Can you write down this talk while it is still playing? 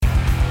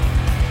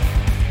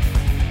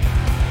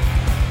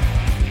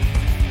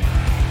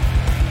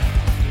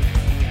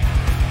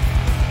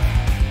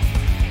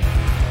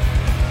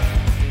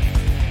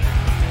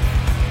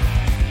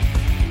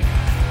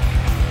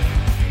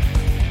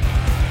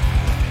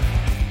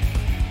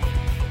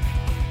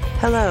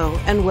Hello,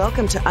 and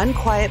welcome to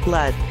Unquiet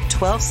Blood,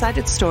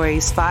 12-Sided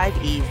Stories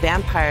 5e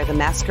Vampire the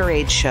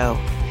Masquerade Show.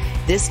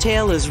 This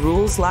tale is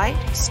rules light,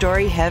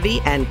 story heavy,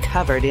 and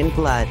covered in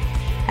blood.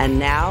 And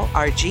now,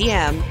 our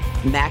GM,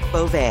 Mac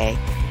Beauvais.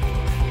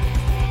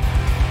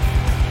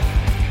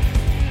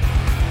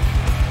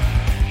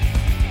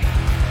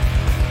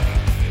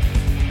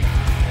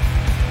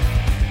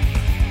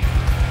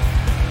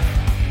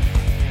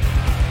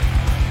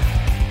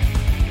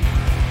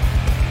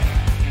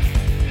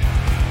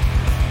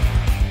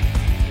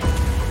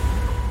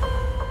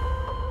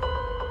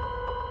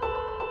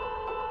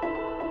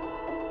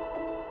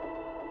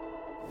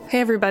 Hey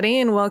everybody,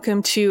 and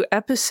welcome to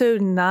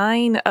episode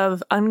 9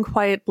 of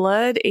Unquiet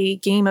Blood, a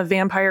game of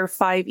Vampire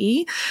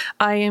 5e.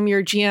 I am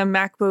your GM,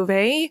 Mac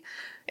Beauvais,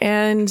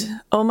 and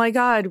oh my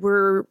god,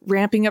 we're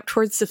ramping up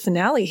towards the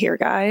finale here,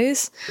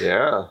 guys.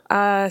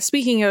 Yeah.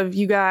 Speaking of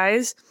you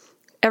guys,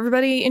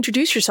 everybody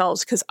introduce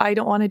yourselves, because I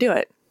don't want to do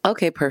it.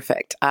 Okay,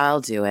 perfect.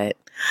 I'll do it.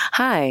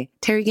 Hi,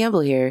 Terry Gamble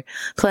here,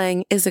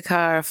 playing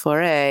Issachar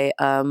Foray,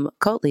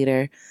 cult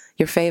leader,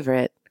 your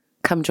favorite.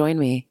 Come join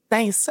me.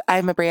 Nice.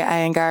 I'm Abria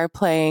Iyengar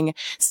playing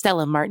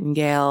Stella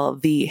Martingale,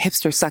 the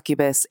hipster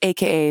succubus,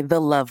 aka the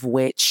Love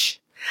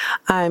Witch.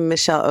 I'm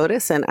Michelle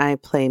Otis, and I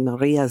play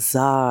Maria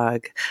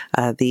Zarg,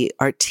 the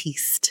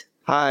artiste.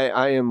 Hi,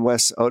 I am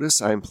Wes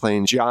Otis. I'm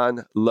playing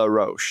John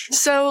LaRoche.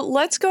 So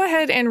let's go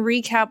ahead and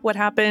recap what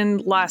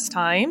happened last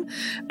time.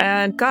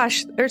 And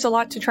gosh, there's a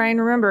lot to try and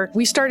remember.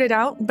 We started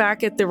out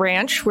back at the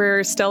ranch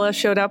where Stella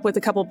showed up with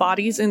a couple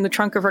bodies in the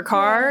trunk of her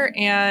car,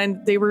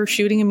 and they were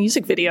shooting a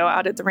music video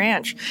out at the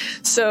ranch.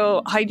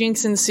 So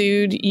hijinks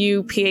ensued.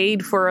 You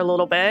PA'd for a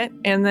little bit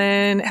and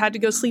then had to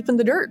go sleep in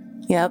the dirt.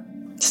 Yep.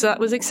 So that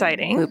was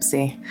exciting.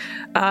 Oopsie.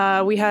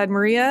 We had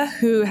Maria,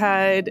 who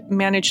had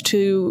managed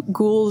to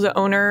ghoul the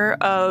owner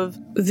of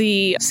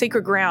the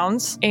sacred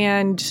grounds,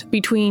 and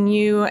between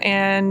you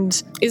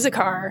and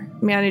Issachar,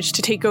 managed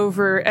to take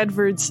over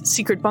Edward's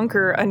secret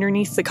bunker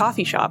underneath the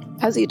coffee shop.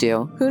 As you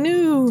do. Who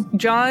knew?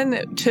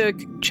 John took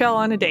Chell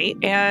on a date,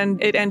 and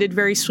it ended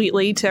very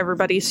sweetly to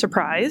everybody's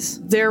surprise.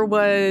 There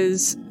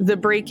was the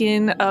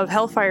break-in of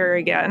Hellfire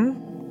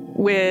again,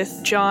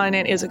 with John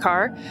and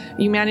Issachar.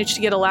 You managed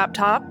to get a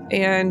laptop,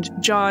 and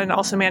John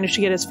also managed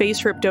to get his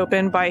face ripped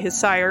open by his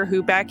sire,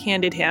 who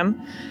backhanded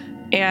him,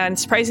 and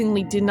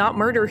surprisingly did not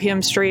murder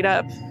him straight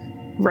up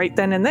right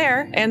then and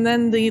there. And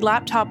then the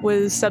laptop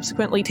was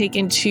subsequently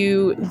taken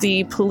to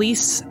the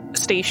police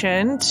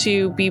station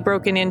to be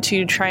broken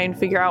into to try and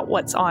figure out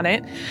what's on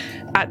it.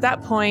 At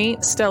that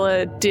point,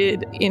 Stella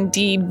did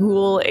indeed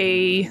ghoul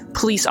a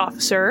police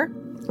officer,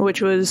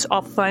 which was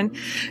awful fun.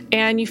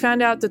 And you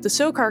found out that the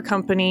SoCar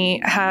company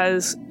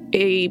has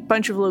a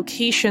bunch of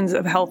locations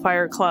of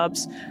Hellfire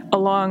clubs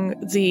along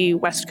the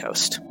West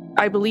Coast.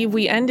 I believe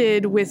we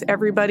ended with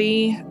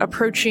everybody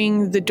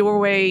approaching the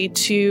doorway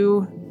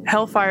to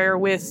Hellfire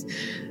with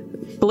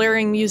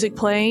blaring music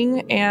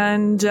playing,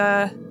 and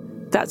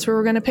that's where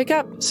we're going to pick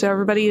up. So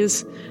everybody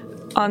is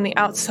on the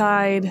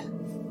outside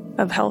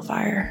of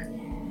Hellfire.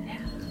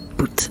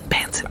 Boots and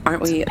pants.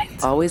 Aren't we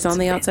always on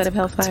the outside of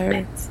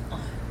Hellfire?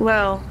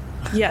 Well,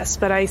 yes,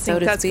 but I think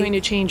that's going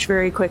to change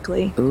very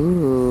quickly.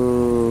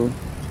 Ooh.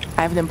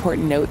 I have an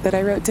important note that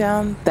I wrote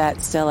down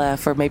that Stella,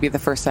 for maybe the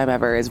first time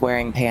ever, is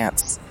wearing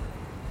pants.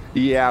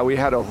 Yeah, we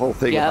had a whole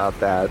thing about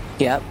that.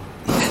 Yep.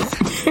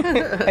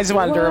 I just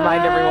wanted to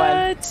remind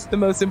everyone the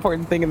most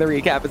important thing in the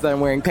recap is that I'm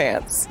wearing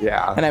pants.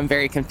 Yeah. And I'm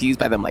very confused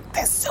by them, like,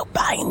 they're so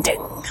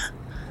binding.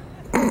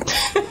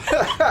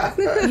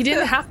 You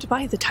didn't have to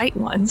buy the tight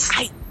ones.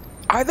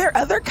 Are there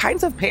other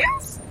kinds of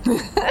pants?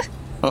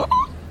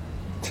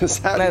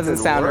 That doesn't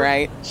sound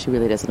right. She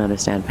really doesn't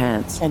understand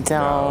pants. I don't.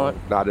 No,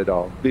 not at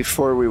all.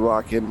 Before we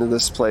walk into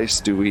this place,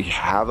 do we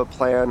have a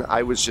plan?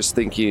 I was just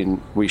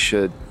thinking we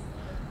should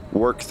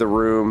work the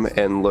room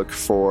and look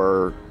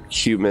for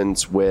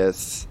humans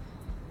with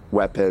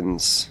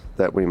weapons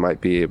that we might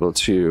be able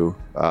to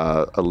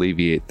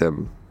alleviate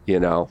them. You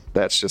know,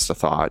 that's just a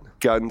thought.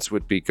 Guns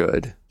would be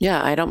good.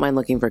 Yeah, I don't mind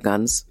looking for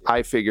guns.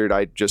 I figured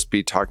I'd just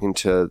be talking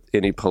to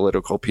any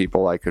political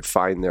people I could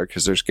find there,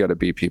 because there's going to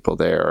be people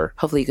there.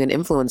 Hopefully you can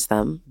influence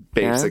them.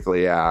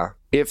 Basically, yeah.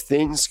 If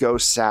things go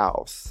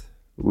south,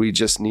 we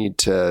just need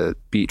to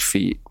beat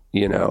feet.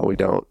 You know, we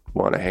don't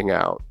want to hang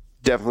out.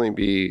 Definitely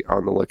be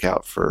on the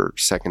lookout for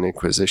Second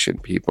Inquisition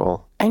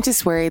people. I'm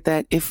just worried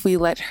that if we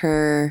let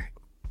her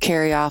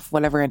carry off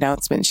whatever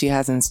announcement she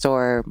has in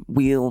store,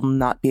 we'll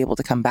not be able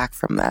to come back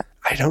from that.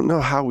 I don't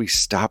know how we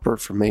stop her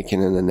from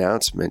making an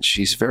announcement.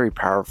 She's very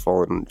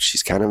powerful, and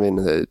she's kind of in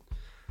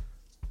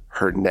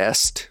her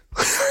nest,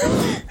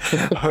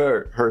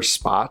 her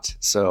spot.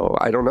 So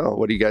I don't know.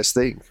 What do you guys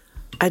think?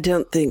 I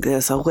don't think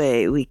there's a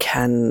way we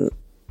can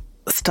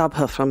stop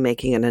her from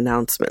making an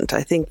announcement.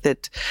 I think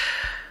that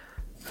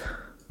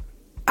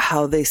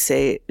how they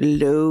say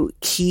low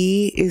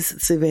key is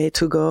the way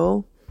to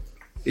go.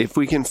 If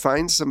we can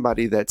find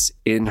somebody that's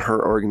in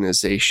her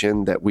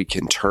organization that we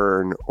can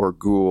turn or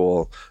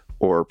ghoul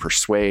or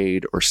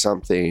persuade or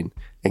something,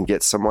 and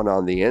get someone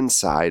on the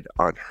inside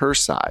on her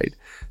side,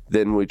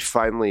 then we'd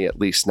finally at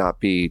least not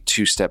be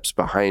 2 steps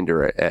behind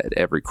her at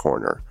every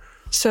corner.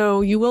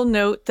 So you will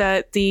note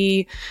that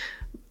the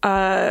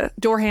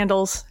door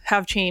handles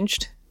have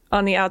changed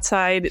on the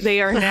outside.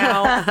 They are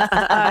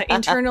now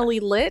internally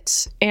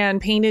lit and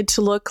painted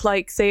to look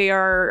like they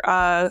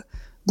are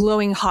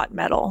glowing hot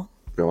metal.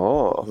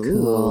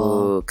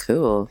 Oh,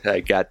 Cool.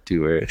 I got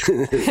to her.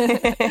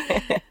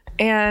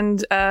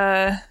 And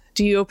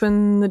do you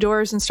open the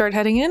doors and start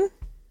heading in?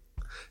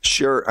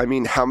 Sure. I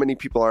mean, how many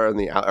people are on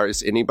the out?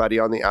 Is anybody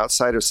on the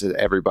outside, or is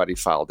everybody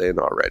filed in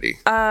already?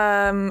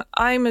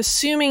 I'm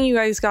assuming you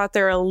guys got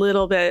there a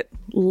little bit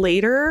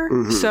later,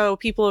 so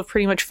people have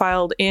pretty much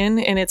filed in,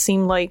 and it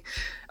seemed like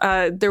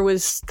there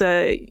was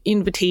the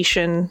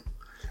invitation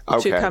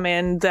to come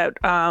in that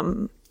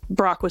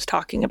Brock was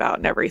talking about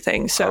and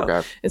everything.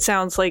 So it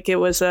sounds like it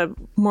was a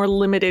more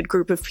limited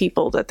group of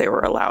people that they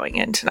were allowing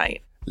in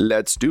tonight.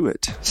 Let's do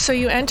it. So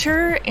you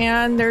enter,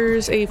 and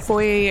there's a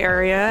foyer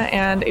area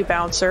and a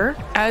bouncer.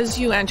 As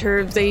you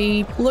enter,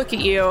 they look at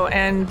you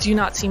and do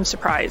not seem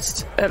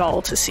surprised at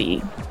all to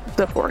see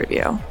the 4 of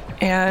you,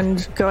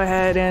 and go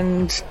ahead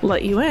and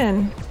let you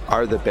in.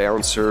 Are the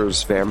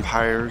bouncers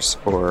vampires,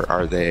 or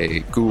are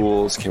they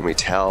ghouls? Can we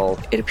tell?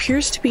 It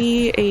appears to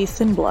be a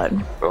thin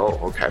blood. Oh,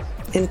 okay.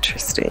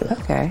 Interesting.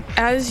 Okay.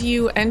 As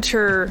you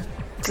enter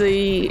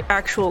the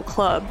actual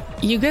club,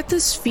 you get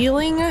this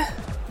feeling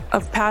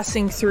of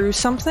passing through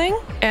something,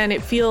 and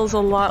it feels a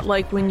lot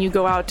like when you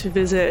go out to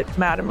visit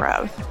Madame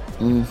Rev.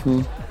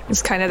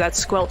 It's kind of that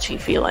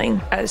squelchy feeling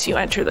as you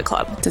enter the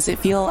club. Does it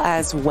feel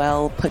as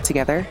well put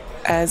together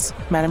as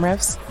Madame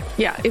Rev's?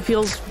 Yeah, it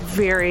feels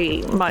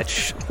very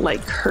much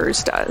like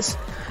hers does.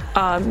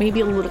 Maybe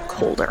a little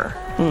colder.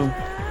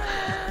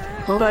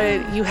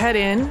 But you head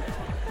in,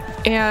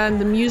 and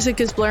the music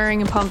is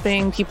blaring and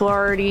pumping. People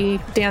are already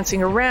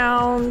dancing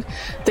around.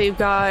 They've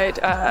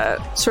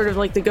got sort of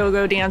like the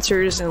go-go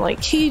dancers in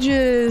like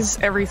cages.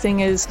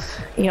 Everything is,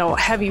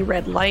 heavy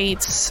red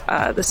lights.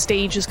 The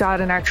stage has got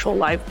an actual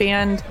live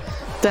band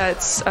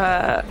that's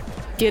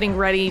getting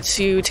ready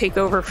to take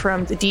over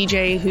from the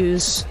DJ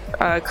who's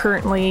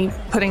currently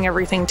putting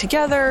everything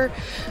together.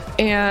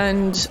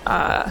 And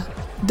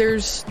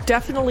there's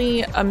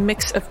definitely a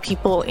mix of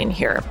people in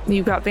here.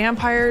 You've got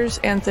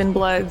vampires and thin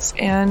bloods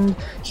and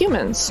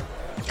humans.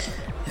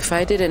 If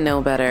I didn't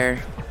know better,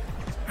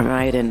 or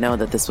I didn't know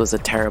that this was a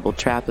terrible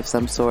trap of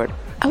some sort,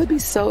 I would be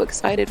so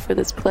excited for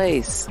this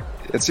place.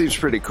 It seems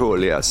pretty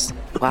cool, yes.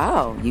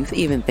 Wow, you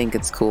even think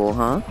it's cool,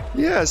 huh?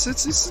 Yes,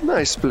 it's a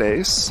nice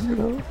place,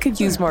 Could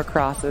use more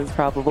crosses,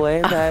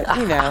 probably, but,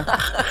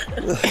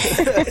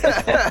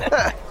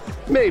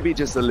 Maybe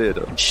just a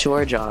little.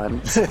 Sure,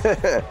 John.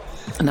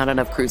 Not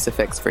enough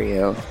crucifix for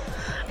you.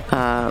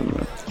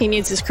 He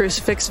needs his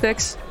crucifix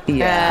fix.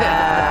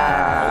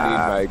 Yeah. I need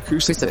my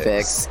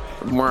crucifix.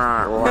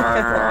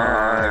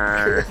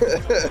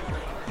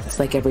 It's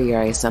like every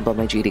year I assemble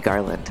my Judy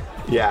garland.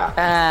 Yeah.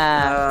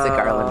 It's a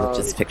garland with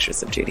just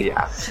pictures of Judy.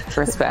 Yeah.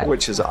 Respect.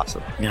 Which is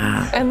awesome.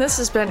 Yeah. And this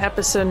has been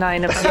episode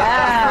 9 of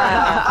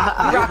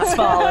Rocks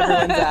fall,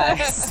 everyone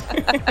dies.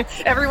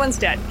 Everyone's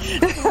dead.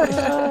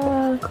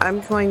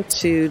 I'm going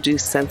to do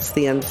Sense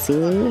the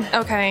Unseen.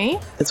 Okay.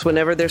 It's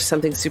whenever there's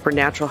something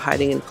supernatural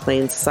hiding in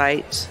plain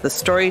sight, the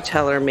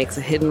storyteller makes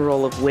a hidden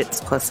roll of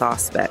wits plus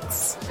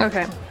aspects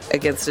Okay.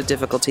 against a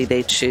difficulty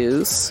they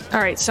choose.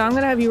 All right, so I'm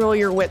going to have you roll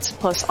your wits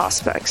plus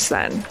aspects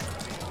then.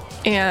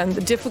 And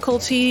the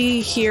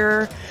difficulty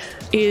here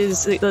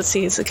is, let's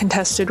see, it's a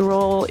contested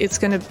roll. It's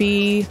going to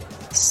be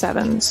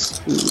 7s.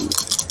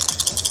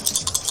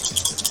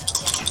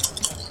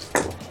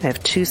 I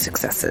have 2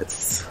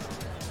 successes.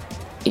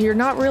 You're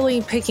not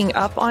really picking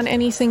up on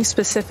anything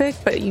specific,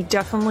 but you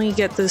definitely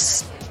get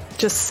this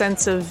just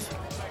sense of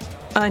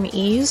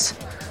unease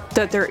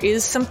that there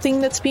is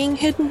something that's being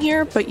hidden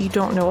here, but you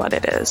don't know what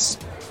it is.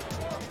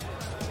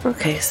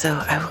 Okay,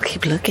 so I will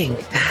keep looking.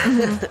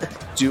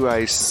 Do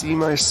I see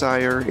my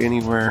sire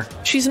anywhere?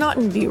 She's not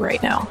in view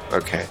right now.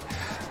 Okay.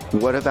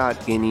 What about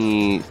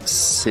any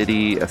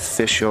city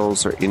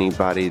officials or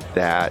anybody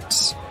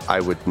that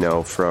I would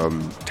know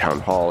from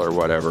town hall or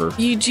whatever?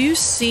 You do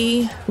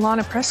see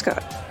Lana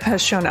Prescott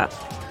has shown up,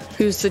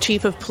 who's the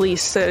chief of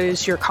police that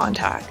is your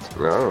contact.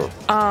 Oh.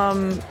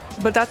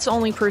 But that's the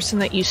only person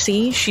that you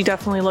see. She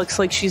definitely looks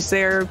like she's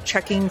there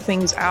checking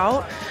things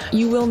out.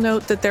 You will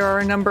note that there are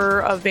a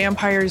number of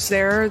vampires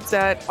there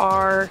that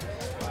are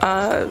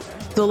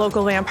the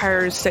local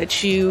vampires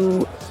that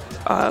you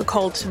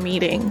called to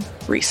meeting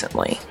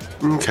recently.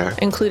 Okay.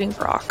 Including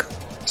Brock.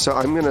 So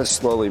I'm going to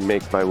slowly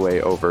make my way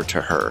over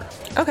to her.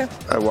 Okay.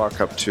 I walk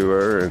up to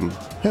her and,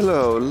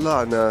 hello,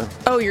 Lana.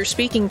 Oh, you're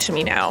speaking to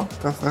me now.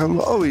 I'm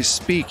always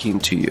speaking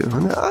to you.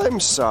 And I'm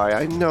sorry.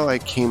 I know I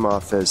came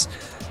off as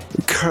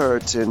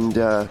curt and,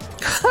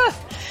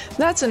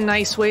 That's a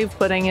nice way of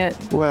putting it.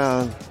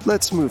 well,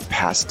 let's move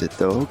past it,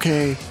 though,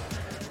 okay?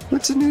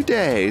 It's a new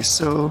day,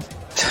 so...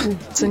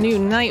 It's a new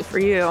night for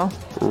you.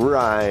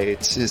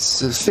 Right.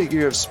 It's a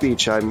figure of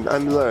speech I'm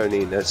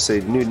learning. Let's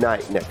say new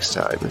night next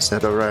time. Is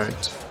that all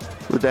right?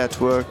 Would that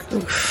work?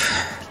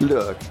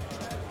 Look,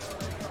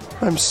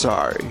 I'm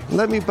sorry.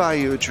 Let me buy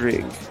you a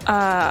drink.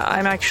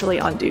 I'm actually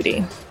on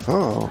duty.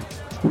 Oh,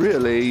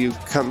 really? You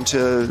come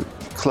to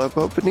club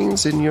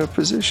openings in your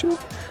position?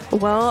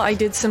 Well, I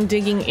did some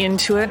digging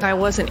into it, and I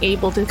wasn't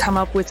able to come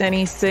up with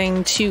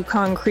anything too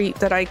concrete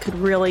that I could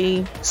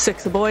really sick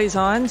the boys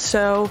on,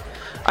 so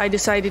I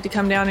decided to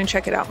come down and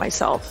check it out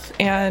myself.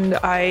 And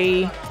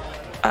I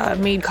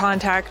made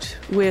contact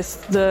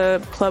with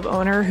the club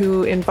owner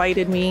who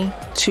invited me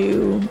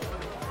to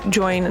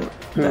join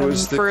them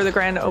for the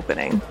grand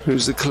opening.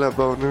 Who's the club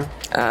owner?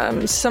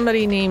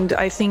 Somebody named,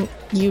 I think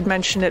you'd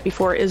mentioned it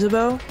before,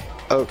 Isabeau.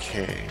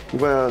 Okay,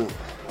 well,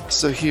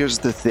 so here's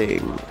the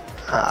thing.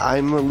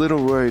 I'm a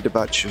little worried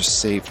about your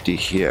safety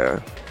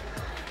here,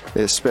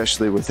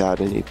 especially without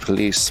any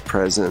police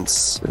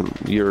presence.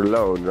 You're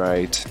alone,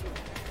 right?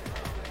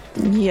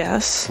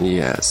 Yes.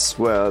 Yes.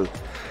 Well,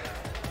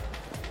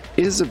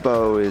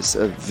 Isabeau is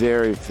a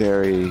very,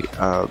 very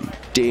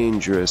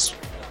dangerous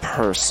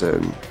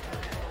person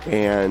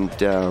and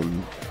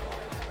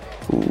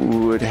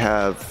would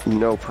have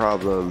no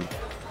problem.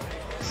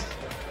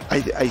 I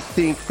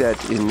think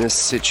that in this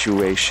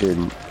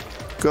situation,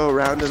 go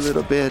around a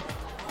little bit,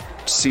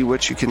 see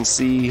what you can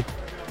see,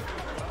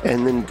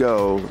 and then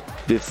go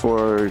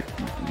before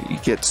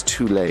it gets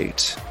too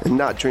late. And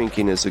not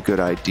drinking is a good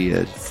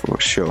idea for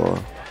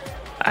sure.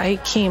 I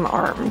came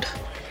armed.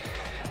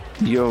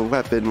 Your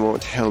weapon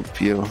won't help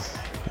you.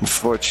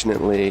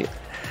 Unfortunately,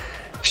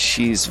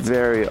 she's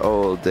very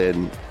old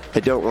and I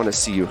don't want to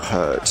see you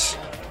hurt.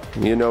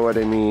 You know what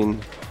I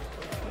mean?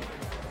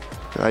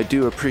 I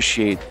do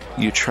appreciate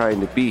you trying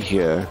to be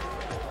here,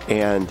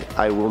 and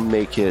I will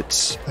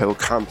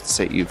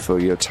compensate you for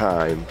your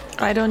time.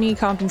 I don't need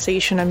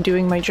compensation. I'm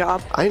doing my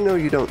job. I know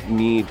you don't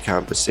need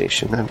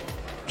compensation. I'm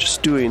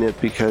just doing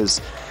it because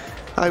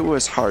I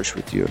was harsh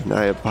with you, and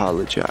I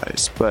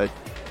apologize. But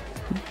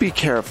be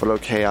careful,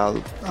 okay?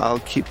 I'll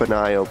keep an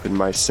eye open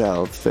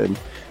myself, and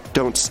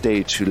don't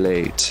stay too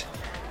late.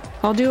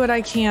 I'll do what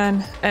I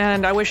can,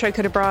 and I wish I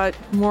could have brought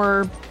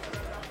more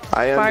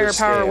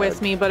firepower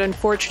with me, but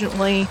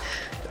unfortunately,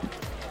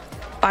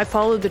 I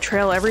followed the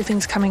trail.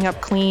 Everything's coming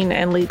up clean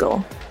and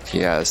legal.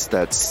 Yes,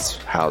 that's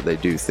how they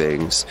do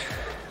things.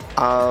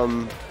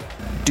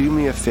 Do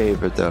me a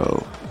favor,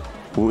 though.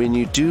 When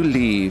you do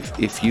leave,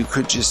 if you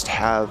could just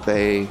have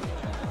a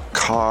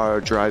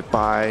car drive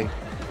by,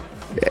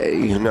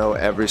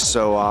 every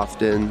so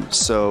often,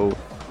 so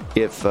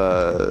if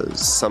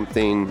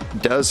something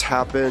does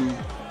happen,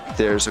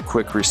 there's a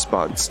quick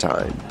response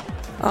time.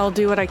 I'll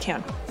do what I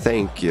can.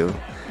 Thank you.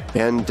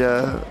 And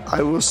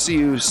I will see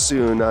you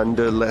soon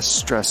under less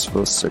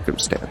stressful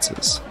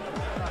circumstances.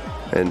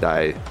 And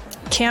I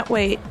can't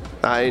wait.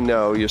 I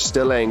know, you're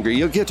still angry.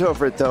 You'll get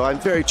over it, though. I'm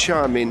very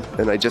charming.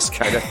 And I just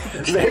kind of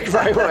make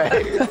my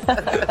way.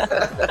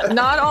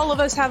 Not all of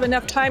us have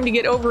enough time to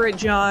get over it,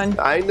 John.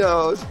 I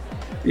know.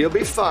 You'll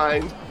be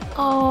fine.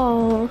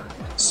 Oh.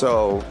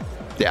 So,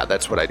 yeah,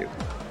 that's what I do.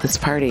 This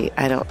party,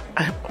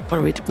 what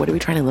are we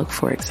trying to look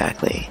for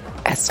exactly?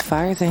 As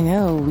far as I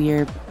know,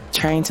 we're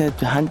trying to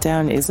hunt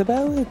down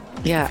Isabeau.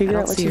 Yeah, I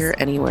don't see her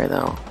anywhere,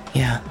 though.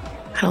 Yeah.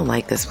 I don't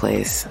like this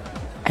place.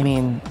 I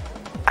mean,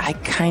 I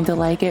kind of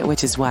like it,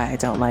 which is why I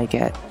don't like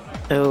it.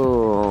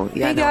 Oh,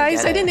 yeah. Hey,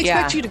 guys, I didn't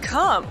expect you to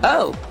come.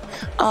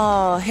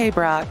 Oh, hey,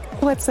 Brock.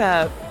 What's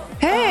up?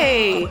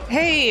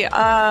 Hey,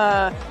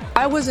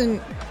 I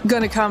wasn't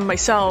gonna come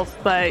myself,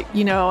 but,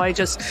 I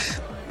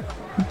just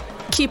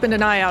keeping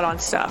an eye out on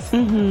stuff.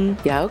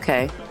 Mm-hmm. Yeah,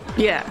 okay.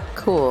 Yeah.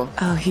 Cool.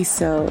 Oh, he's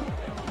so...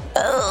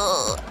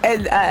 Oh.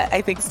 And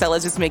I think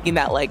Stella's just making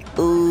that,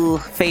 ooh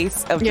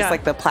face of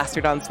just, the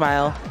plastered on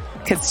smile.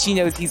 Because she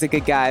knows he's a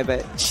good guy,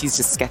 but she's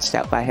just sketched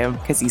out by him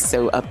because he's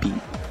so upbeat.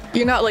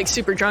 You're not,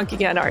 super drunk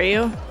again, are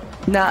you?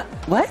 Not...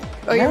 What?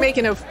 Oh, no? You're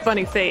making a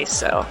funny face,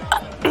 so...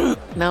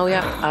 No,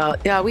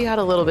 yeah. We had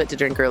a little bit to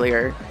drink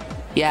earlier.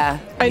 Yeah.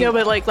 I know,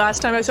 but,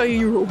 last time I saw you,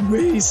 you were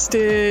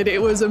wasted. It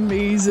was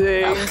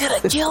amazing. I'm gonna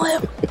kill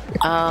him.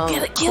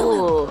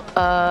 Cool.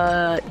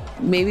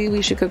 Maybe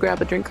we should go grab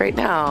a drink right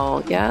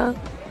now, yeah?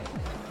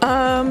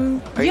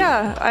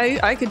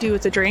 I could do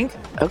with a drink.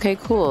 Okay,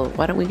 cool.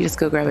 Why don't we just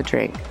go grab a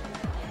drink?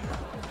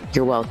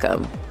 You're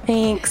welcome.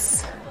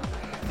 Thanks.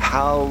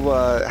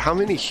 How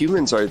many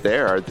humans are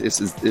there?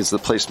 Is the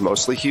place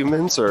mostly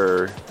humans,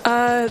 or?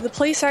 The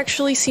place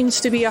actually seems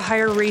to be a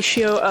higher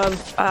ratio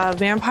of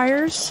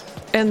vampires,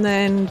 and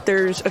then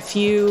there's a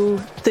few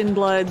thin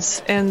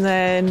bloods, and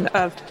then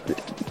a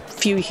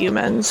few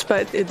humans.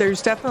 But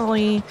there's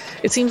definitely,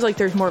 it seems like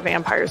there's more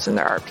vampires than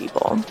there are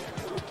people.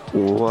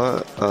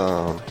 What?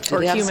 Do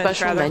they have a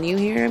special menu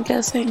here, I'm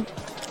guessing?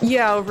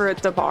 Yeah, over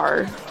at the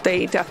bar,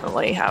 they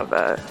definitely have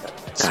an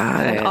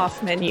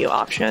off-menu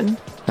option.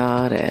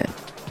 Got it.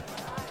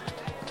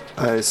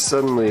 I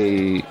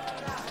suddenly...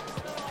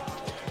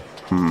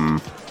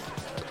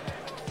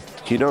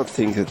 You don't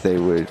think that they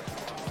would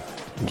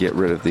get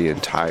rid of the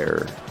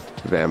entire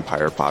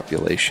vampire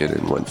population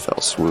in one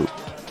fell swoop?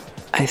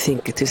 I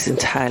think it is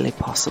entirely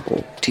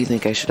possible. Do you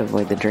think I should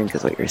avoid the drink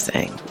is what you're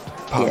saying?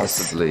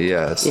 Possibly,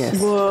 yes. Yes.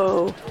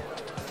 Whoa.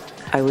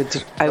 I would.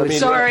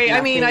 Sorry,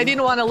 I mean, I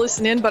didn't want to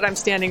listen in, but I'm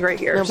standing right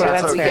here. No, but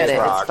That's we okay, get it.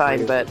 Brock. It's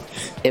fine. But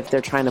if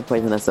they're trying to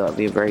poison us, that would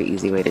be a very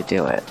easy way to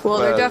do it. Well,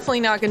 they're definitely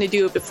not going to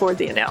do it before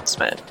the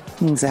announcement.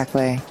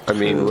 Exactly. I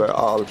mean, we're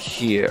all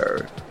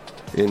here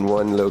in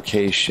one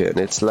location.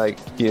 It's like,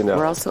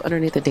 We're also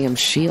underneath the damn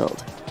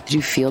shield. Did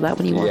you feel that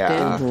when you walked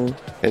Yeah. in?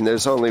 Mm-hmm. And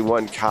there's only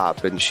one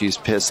cop, and she's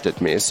pissed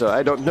at me. So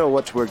I don't know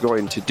what we're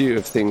going to do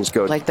if things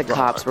go Like the wrong.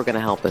 cops were going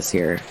to help us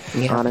here.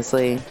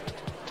 Honestly.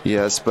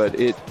 Yes, but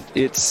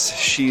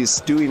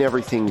she's doing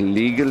everything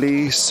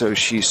legally, so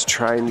she's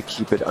trying to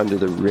keep it under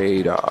the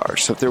radar.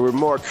 So if there were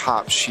more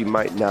cops, she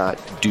might not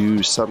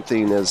do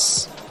something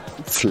as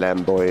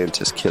flamboyant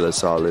as kill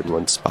us all in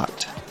one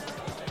spot.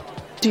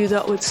 Dude,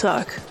 that would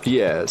suck.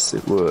 Yes,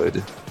 it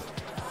would.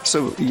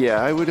 So,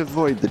 yeah, I would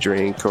avoid the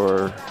drink,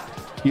 or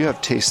you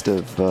have taste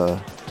of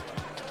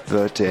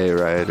Verte,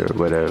 right, or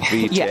whatever,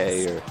 Vite,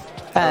 Yes. or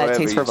however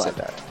Taste for you said blood.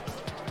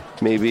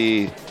 that.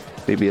 Maybe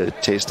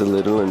taste a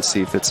little and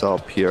see if it's all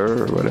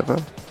pure or whatever.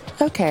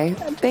 Okay.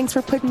 Thanks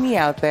for putting me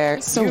out there.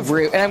 So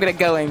rude. And I'm going to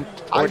go and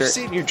order. I've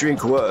seen you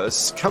drink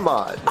worse. Come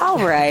on.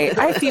 All right.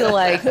 I feel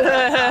like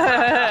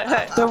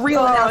the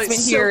real announcement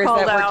it's so here is that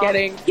called we're out.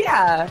 getting.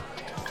 Yeah.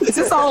 Is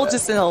this all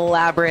just an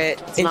elaborate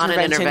It's not an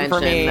intervention,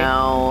 for me?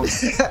 no.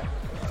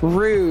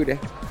 Rude.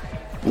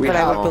 But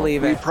I would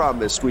believe We it.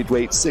 promised we'd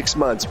wait 6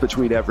 months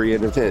between every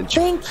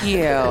intervention. Thank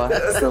you.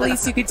 That's the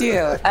least you could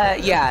do.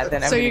 Yeah.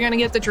 Then So you're going to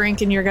get the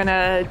drink and you're going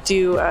to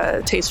do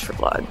Taste for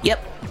Blood.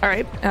 Yep. All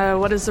right.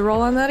 What is the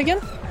roll on that again?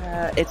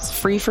 It's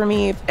free for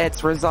me.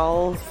 It's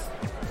resolve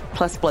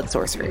plus blood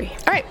sorcery.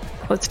 All right.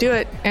 Let's do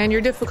it. And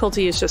your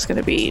difficulty is just going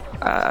to be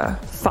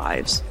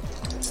 5s.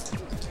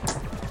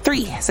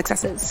 3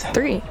 successes.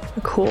 3.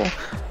 Cool.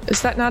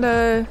 Is that not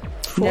a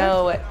 4?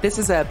 No, this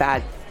is a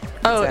bad.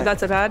 Oh, it's a-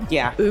 that's a bad?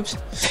 Yeah. Oops.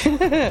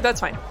 That's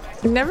fine.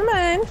 Never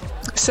mind.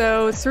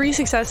 So 3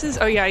 successes.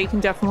 Oh, yeah, you can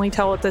definitely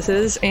tell what this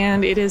is.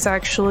 And it is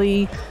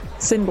actually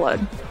thin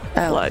blood.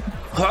 Blood.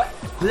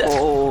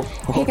 Oh.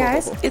 Hey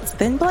guys, it's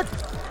thin blood.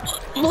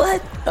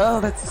 Blood.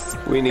 Oh, that's.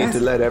 We need to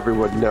let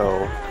everyone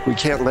know. We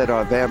can't let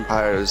our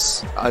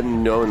vampires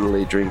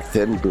unknowingly drink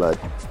thin blood.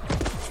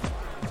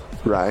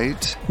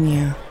 Right?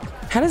 Yeah.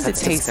 How does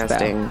That's it taste,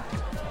 disgusting.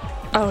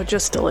 Oh,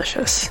 just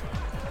delicious.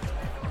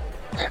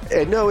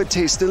 I know it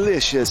tastes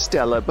delicious,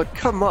 Stella, but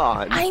come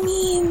on. I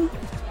mean,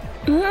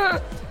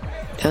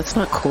 That's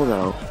not cool,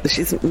 though.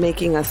 She's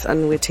making us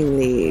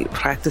unwittingly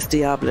practice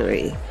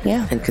diablerie.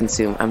 yeah. And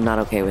consume. I'm not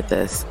okay with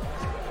this.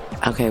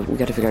 Okay, we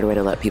got to figure out a way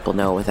to let people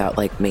know without,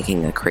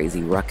 making a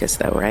crazy ruckus,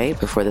 though, right?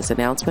 Before this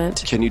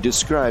announcement? Can you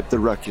describe the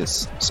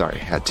ruckus? Sorry,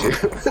 had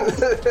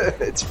to.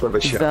 It's from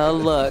a show. The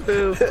look.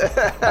 Boo.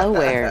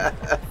 Aware.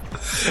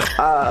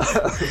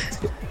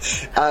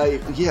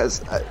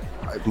 Yes.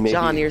 Maybe.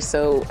 John, you're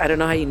so... I don't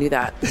know how you knew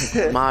that.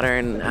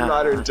 Modern...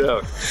 Modern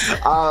tone.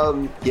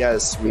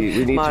 Yes,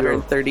 we need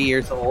modern, to... 30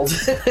 years old.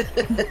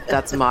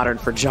 That's modern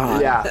for John.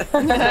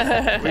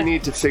 Yeah. We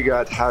need to figure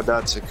out how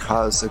not to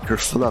cause a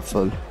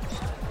kerfluffle.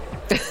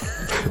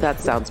 That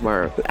sounds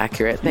more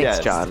accurate. Thanks, Yes,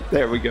 John.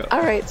 There we go.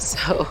 All right,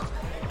 so...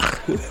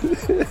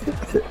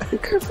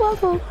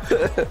 Kerfluffle.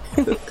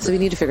 So we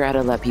need to figure out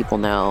how to let people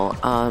know.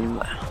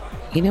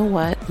 You know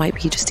what? Might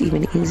be just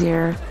even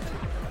easier.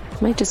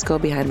 Might just go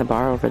behind the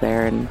bar over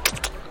there and...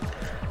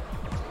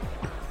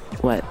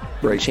 What?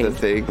 Break the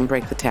thing. And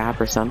break the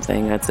tap or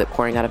something. That's it.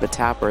 Pouring out of a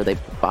tap, or are they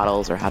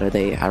bottles, or how are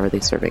they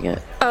serving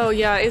it? Oh,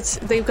 yeah.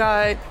 They've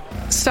got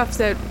stuff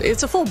that...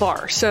 It's a full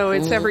bar, so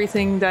it's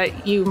everything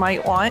that you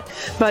might want.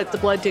 But the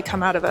blood did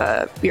come out of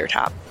a beer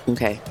tap.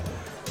 Okay.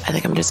 I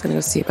think I'm just going to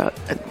go see about...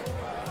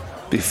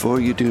 Before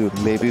you do,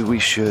 maybe we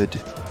should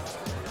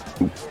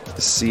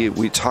see.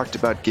 We talked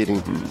about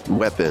getting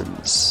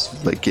weapons,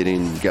 like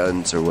getting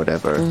guns or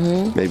whatever.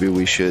 Maybe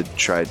we should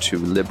try to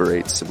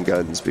liberate some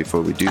guns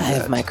before we do I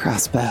that. have my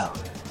crossbow.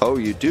 Oh,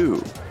 you do?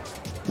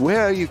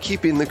 Where are you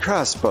keeping the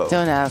crossbow?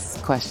 Don't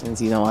ask questions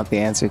you don't want the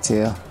answer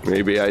to.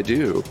 Maybe I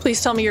do.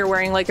 Please tell me you're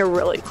wearing a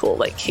really cool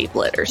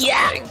capelet or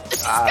something.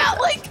 It's got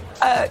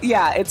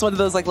yeah, it's one of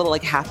those little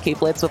half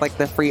capelets with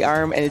the free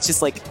arm, and it's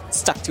just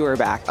stuck to her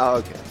back. Oh,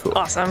 okay, cool.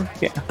 Awesome.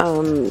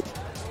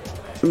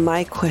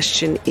 My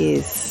question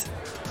is,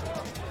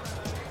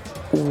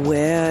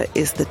 where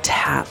is the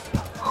tap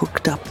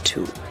hooked up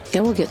to?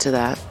 Yeah, we'll get to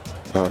that.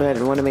 But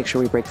I want to make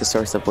sure we break the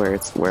source of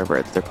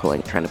wherever they're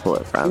trying to pull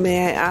it from.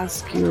 May I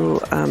ask you,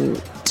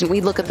 Didn't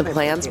we look at the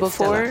plans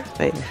before?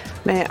 Stella, right?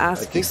 May I I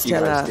ask you, think you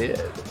guys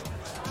Stella,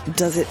 did.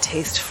 does it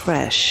taste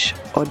fresh,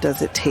 or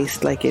does it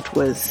taste like it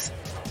was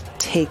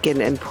taken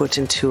and put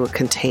into a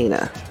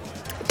container?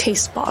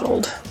 Tastes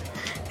bottled.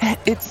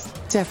 It's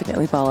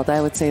definitely bottled.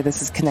 I would say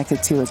this is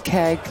connected to a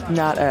keg,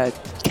 not a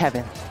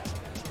Kevin.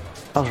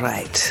 All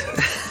right.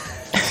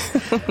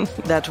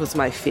 That was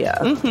my fear.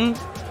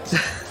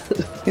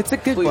 It's a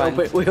good We one.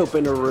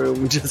 open a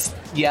room, just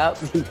Yep.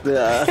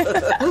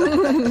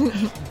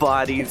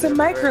 bodies. It's a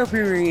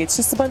microbrewery. It's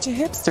just a bunch of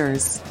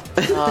hipsters.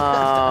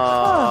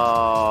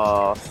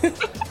 Oh.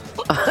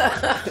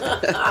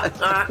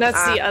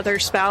 That's the other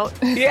spout.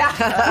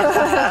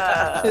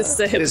 Yeah. It's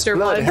the His hipster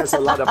blood blood. has a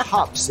lot of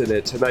hops in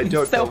it, and I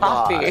don't so know why.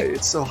 hoppy.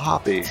 It's so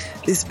hoppy.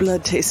 This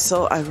blood tastes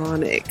so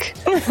ironic.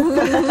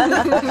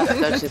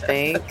 Don't you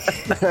think?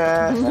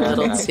 A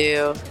little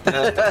too.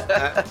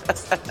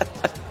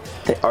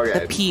 Okay.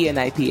 The P in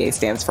IPA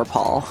stands for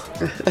Paul.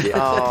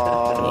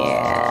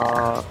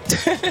 Oh.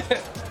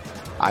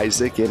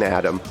 Isaac and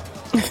Adam.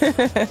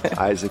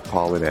 Isaac,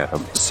 Paul, and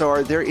Adam. So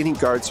are there any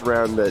guards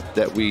around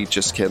that we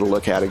just can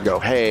look at and go,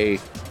 hey,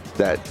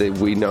 that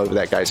we know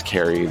that guy's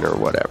carrying or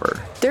whatever?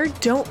 There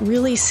don't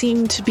really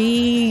seem to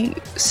be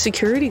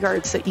security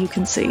guards that you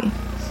can see.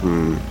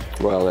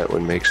 Well, that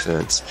would make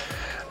sense.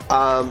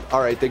 All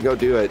right, then go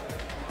do it.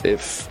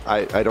 If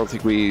I don't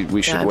think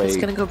we should I'm wait. just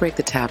going to go break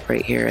the tap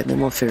right here, and then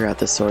we'll figure out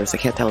the source. I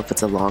can't tell if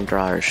it's a long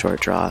draw or a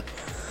short draw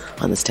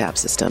on this tap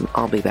system.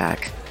 I'll be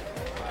back.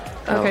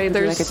 Okay, Is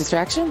there there's like a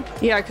distraction?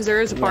 yeah, because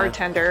there is a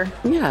bartender.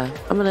 Yeah,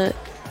 I'm going to...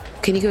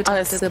 Can you go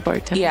talk to the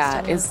bartender?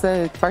 Yeah. Is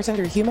the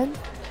bartender human?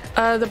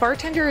 The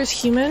bartender is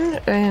human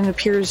and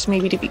appears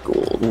maybe to be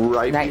Gould.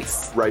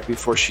 Nice. Right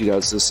before she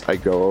does this, I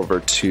go over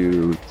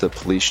to the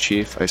police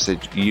chief. I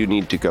said, you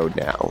need to go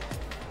now.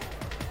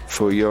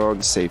 For your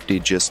own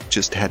safety,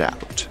 just head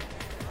out.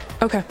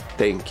 Okay.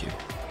 Thank you.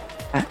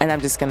 And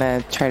I'm just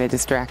gonna try to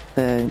distract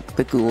the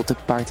Gould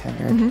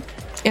bartender. Mm-hmm.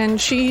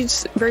 And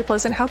she's very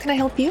pleasant. How can I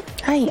help you?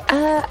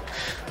 Hi.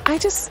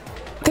 There's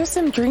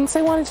some drinks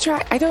I wanted to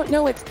try. I don't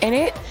know what's in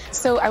it.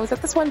 So I was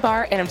at this one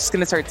bar, and I'm just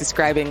gonna start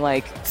describing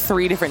like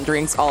 3 different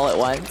drinks all at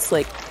once.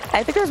 Like,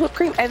 I think there's whipped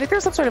cream. I think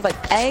there's some sort of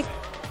like egg.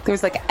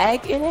 There's like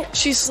egg in it.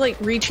 She's like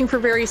reaching for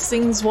various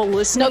things while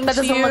listening No, that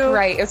to doesn't you. look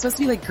right. It's supposed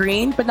to be like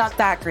green, but not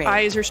that green.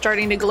 Eyes are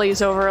starting to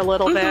glaze over a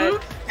little bit.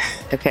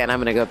 Okay, and I'm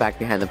going to go back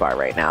behind the bar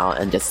right now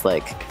and just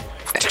like...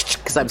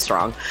 Because I'm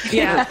strong.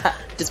 Yeah.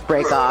 Just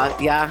break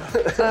off.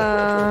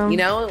 Yeah. You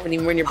know, when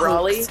you're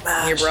brawly,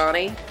 when you're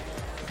brawny,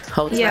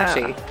 Hulk Yeah.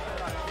 smashy.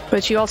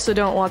 But you also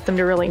don't want them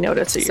to really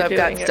notice that So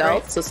you're I've doing got it,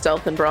 stealth, right? so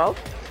stealth and brawl.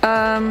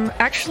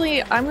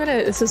 Actually,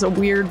 this is a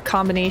weird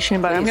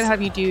combination, but I'm Please. going to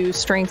have you do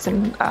strength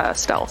and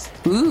stealth.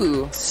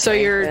 Ooh, So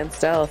you're And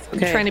stealth.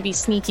 Okay. trying to be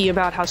sneaky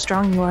about how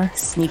strong you are.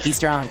 sneaky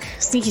strong.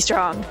 Sneaky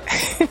strong.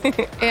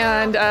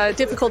 And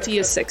difficulty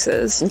is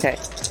 6s. Okay.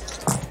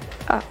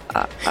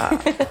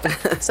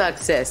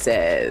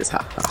 Successes.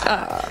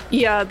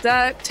 Yeah,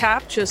 that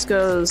tap just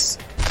goes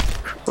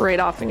right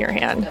off in your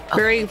hand.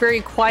 Very,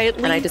 very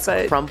quietly. And I just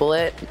but crumble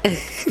it.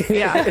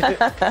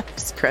 yeah.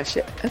 Just crush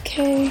it.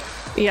 Okay.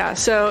 Yeah,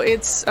 so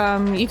it's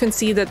you can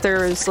see that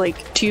there is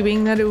like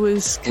tubing that it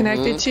was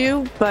connected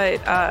to,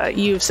 but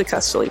you've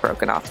successfully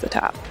broken off the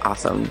tap.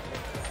 Awesome.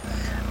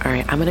 All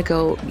right, I'm going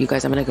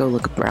to go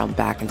look around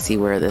back and see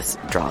where this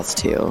draws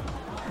to.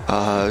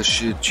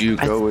 Should you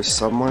go with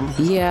someone?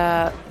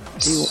 Yeah.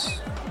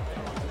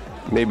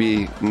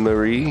 Maybe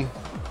Marie?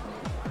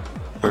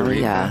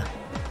 Marie? Yeah.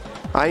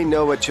 I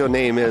know what your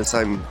name is.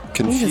 I'm He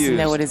confused. doesn't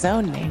know what his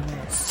own name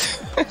is.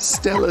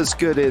 Stella's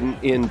good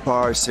in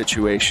bar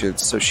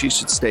situations, so she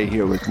should stay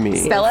here with me.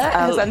 Stella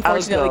has I'll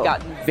unfortunately go.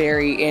 gotten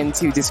very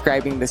into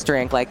describing this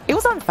drink. Like, it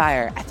was on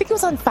fire. I think it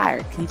was on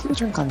fire. Can you do a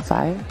drink on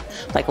fire?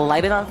 Like,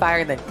 light it on fire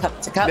and then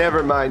cup to cup.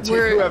 Never mind. Take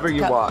We're- whoever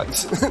you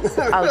want.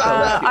 I'll go.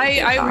 I'm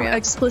Yeah.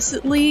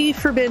 explicitly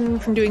forbidden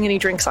from doing any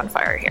drinks on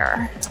fire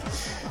here.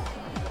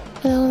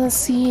 Well, let's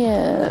see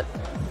it.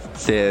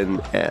 Then,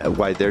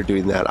 while they're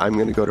doing that, I'm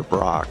going to go to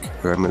Brock,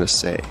 where I'm going to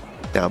say,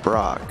 now,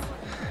 Brock,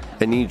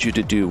 I need you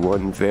to do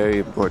one very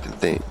important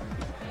thing.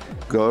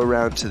 Go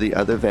around to the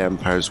other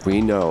vampires we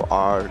know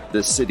are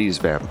the city's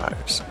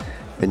vampires,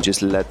 and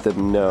just let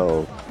them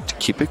know to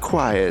keep it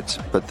quiet,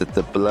 but that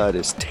the blood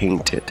is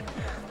tainted.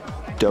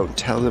 Don't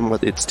tell them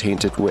what it's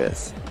tainted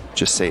with.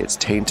 Just say it's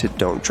tainted,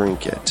 don't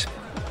drink it.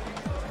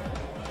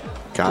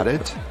 Got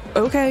it?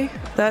 Okay,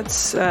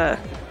 that's I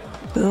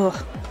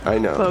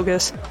know.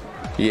 bogus.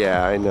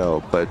 Yeah, I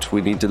know, but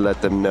we need to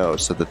let them know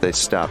so that they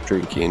stop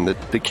drinking.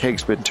 The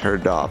keg's been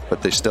turned off,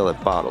 but they still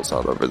have bottles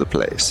all over the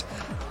place.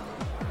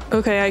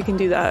 Okay, I can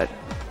do that.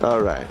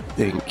 All right,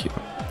 thank you.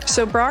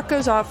 So Brock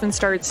goes off and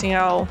starts,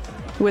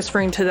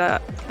 whispering to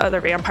the other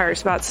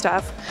vampires about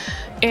stuff.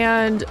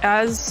 And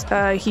as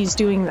he's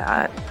doing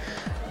that,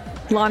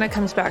 Lana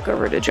comes back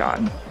over to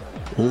John.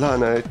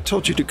 Lana, I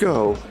told you to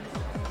go.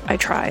 I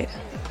tried.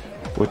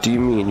 What do you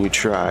mean you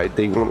tried?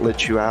 They won't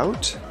let you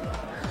out?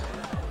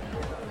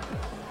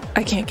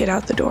 I can't get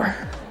out the door.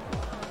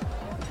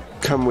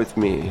 Come with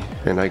me,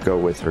 and I go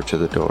with her to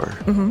the door.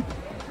 Mm-hmm.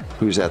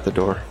 Who's at the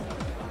door?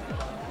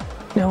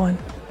 No one.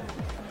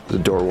 The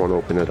door won't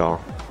open at all.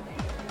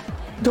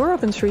 Door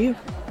opens for you.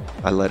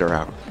 I let her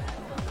out.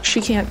 She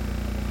can't.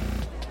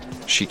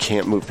 She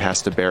can't move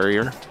past a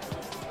barrier?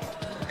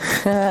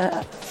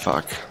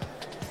 Fuck.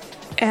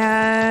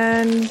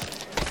 And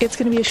it's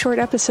going to be a short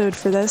episode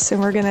for this,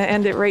 and we're going to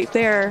end it right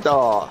there.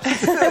 Oh.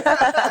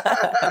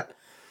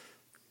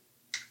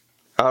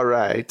 All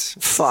right.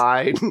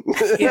 Fine.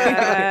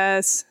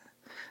 Yes.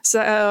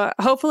 So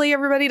hopefully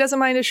everybody doesn't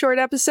mind a short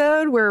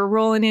episode. We're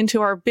rolling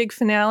into our big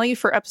finale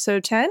for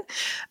episode 10.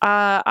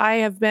 I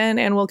have been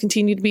and will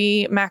continue to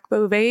be Mac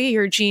Beauvais,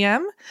 your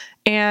GM,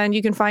 and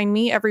you can find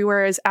me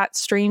everywhere as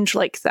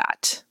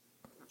 @StrangeLikeThat.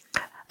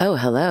 Oh,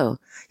 hello.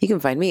 You can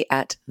find me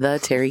at the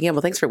Terry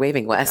Gamble. Thanks for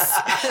waving, Wes.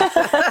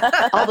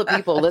 All the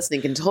people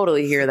listening can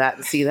totally hear that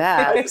and see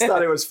that. I just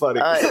thought it was funny.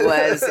 It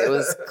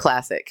was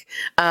classic.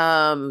 It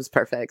was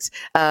perfect.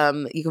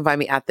 You can find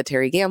me at the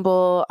Terry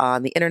Gamble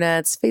on the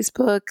internets,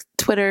 Facebook,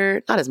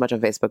 Twitter, not as much on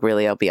Facebook,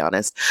 really, I'll be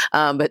honest.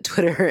 But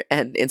Twitter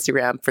and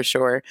Instagram for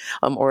sure.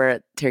 Or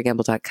at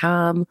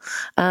terrygamble.com.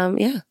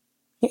 Yeah.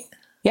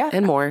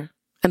 And more.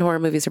 And Horror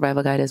Movie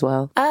Survival Guide as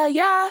well.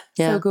 Yeah.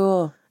 So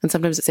cool. And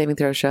sometimes at Saving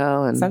Throw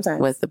Show and Sometimes.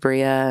 with the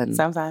Bria. And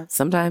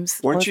Sometimes.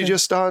 Weren't you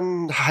just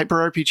on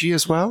Hyper RPG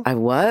as well? I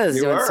was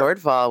You doing were?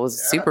 Swordfall. It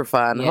was super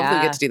fun. Yeah. Hopefully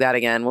we get to do that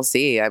again. We'll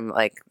see. I'm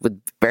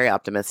very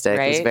optimistic.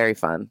 It was Right? very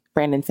fun.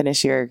 Brandon,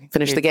 finish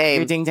the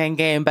game. Your ding dang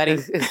game, buddy.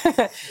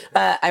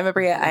 I'm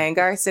Abria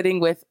Iyengar sitting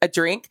with a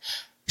drink.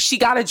 She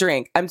got a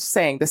drink. I'm just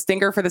saying the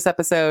stinger for this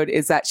episode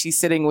is that she's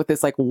sitting with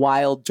this like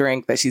wild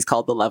drink that she's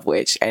called the Love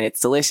Witch, and it's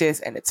delicious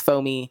and it's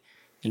foamy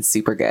and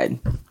super good.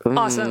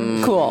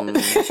 Awesome. Cool. You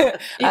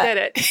did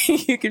it.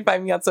 You can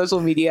find me on social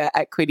media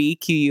at Quiddy,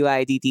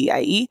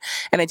 Quiddie,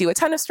 and I do a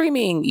ton of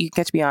streaming. You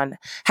can catch me on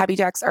Happy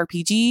Jacks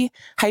RPG,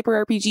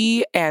 Hyper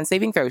RPG, and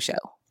Saving Throw Show.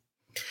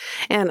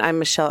 And I'm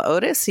Michelle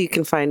Otis. You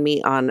can find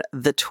me on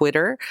the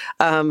Twitter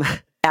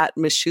at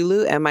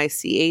Michulu,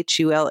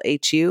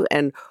 Michulhu,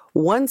 and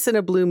once in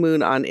a blue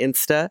moon on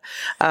Insta.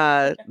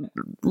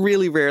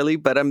 Really rarely,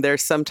 but I'm there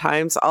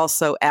sometimes.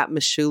 Also at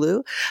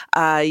Michulu.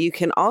 You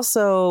can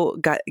also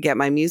get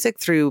my music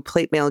through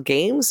Plate Mail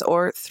Games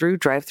or through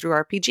Drive-Thru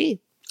RPG.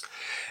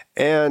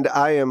 And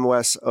I am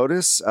Wes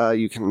Otis.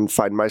 You can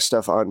find my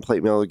stuff on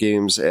Plate Mail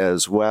Games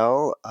as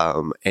well.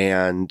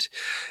 And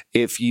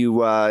if you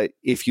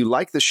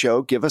like the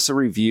show, give us a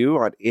review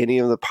on any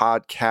of the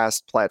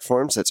podcast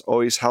platforms. That's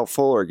always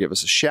helpful. Or give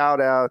us a shout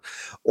out.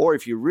 Or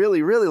if you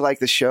really, really like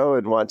the show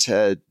and want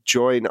to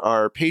join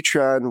our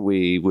Patreon,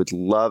 we would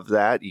love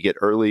that. You get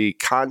early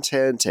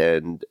content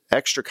and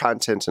extra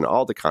content and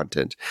all the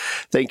content.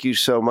 Thank you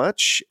so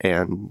much.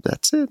 And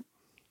that's it.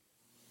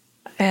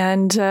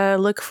 And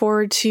look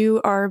forward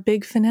to our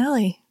big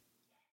finale.